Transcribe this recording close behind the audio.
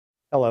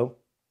Hello,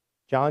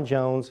 John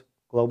Jones,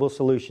 Global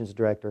Solutions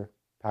Director,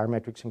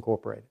 Powermetrix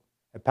Incorporated.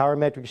 At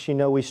Powermetrix, you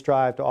know we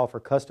strive to offer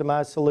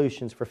customized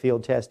solutions for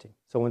field testing.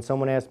 So when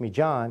someone asked me,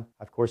 John,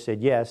 I of course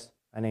said yes.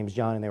 My name's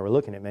John and they were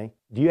looking at me.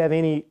 Do you have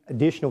any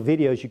additional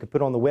videos you could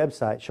put on the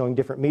website showing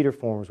different meter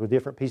forms with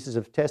different pieces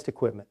of test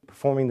equipment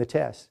performing the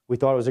test? We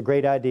thought it was a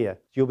great idea.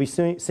 You'll be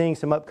seeing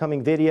some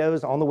upcoming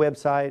videos on the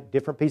website,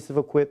 different pieces of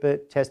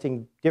equipment,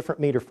 testing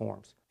different meter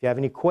forms. If you have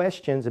any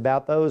questions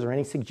about those or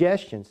any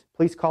suggestions,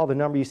 please call the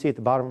number you see at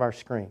the bottom of our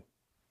screen.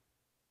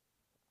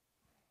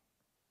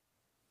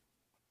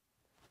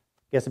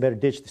 Guess I better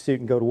ditch the suit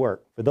and go to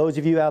work. For those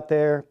of you out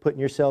there putting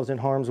yourselves in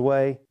harm's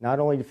way, not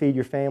only to feed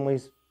your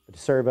families, but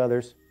to serve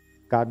others,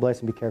 God bless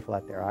and be careful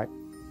out there, all right?